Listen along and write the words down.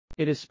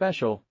It is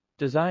special,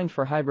 designed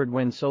for hybrid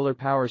wind solar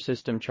power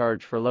system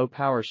charge for low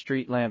power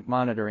street lamp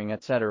monitoring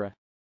etc.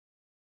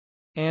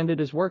 And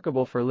it is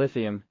workable for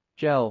lithium,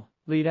 gel,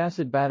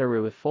 lead-acid battery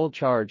with full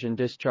charge and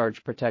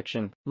discharge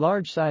protection.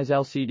 Large size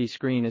LCD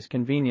screen is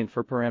convenient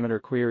for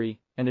parameter query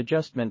and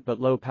adjustment but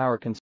low power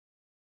consumption.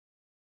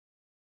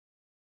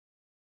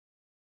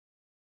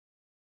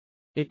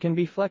 It can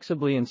be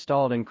flexibly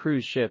installed in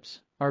cruise ships,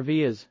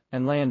 RVs,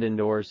 and land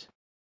indoors.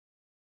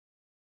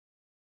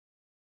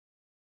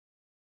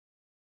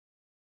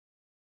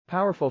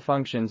 Powerful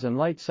functions and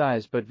light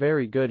size but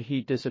very good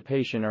heat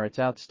dissipation are its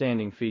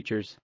outstanding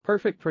features.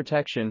 Perfect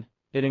protection,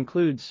 it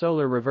includes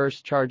solar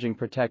reverse charging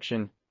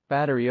protection,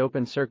 battery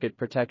open circuit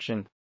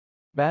protection,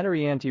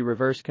 battery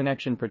anti-reverse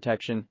connection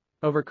protection,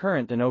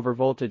 overcurrent and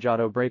overvoltage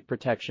auto brake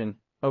protection,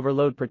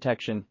 overload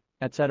protection,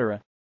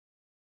 etc.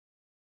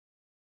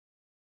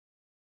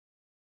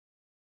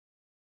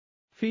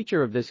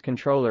 Feature of this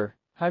controller,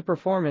 high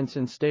performance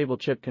and stable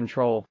chip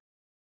control.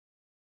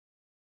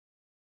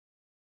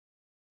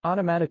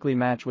 Automatically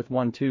match with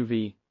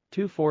 12V,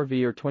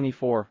 24V or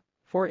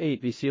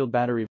 24/8V sealed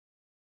battery.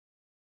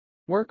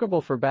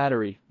 Workable for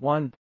battery,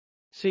 1.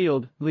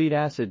 Sealed,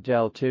 lead-acid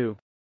gel 2.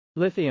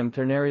 Lithium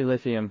ternary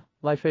lithium,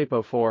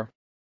 LiFePO 4.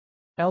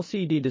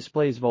 LCD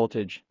displays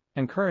voltage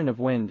and current of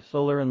wind,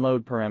 solar and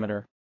load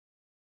parameter.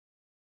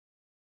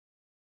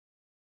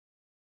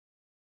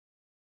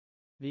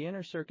 The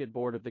inner circuit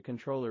board of the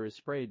controller is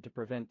sprayed to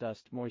prevent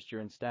dust, moisture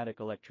and static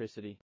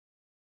electricity.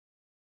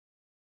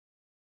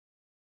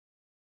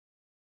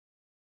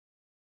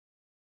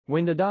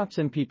 Wind adopts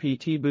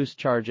MPPT boost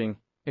charging,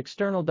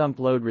 external dump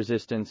load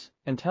resistance,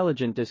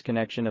 intelligent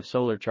disconnection of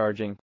solar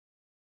charging.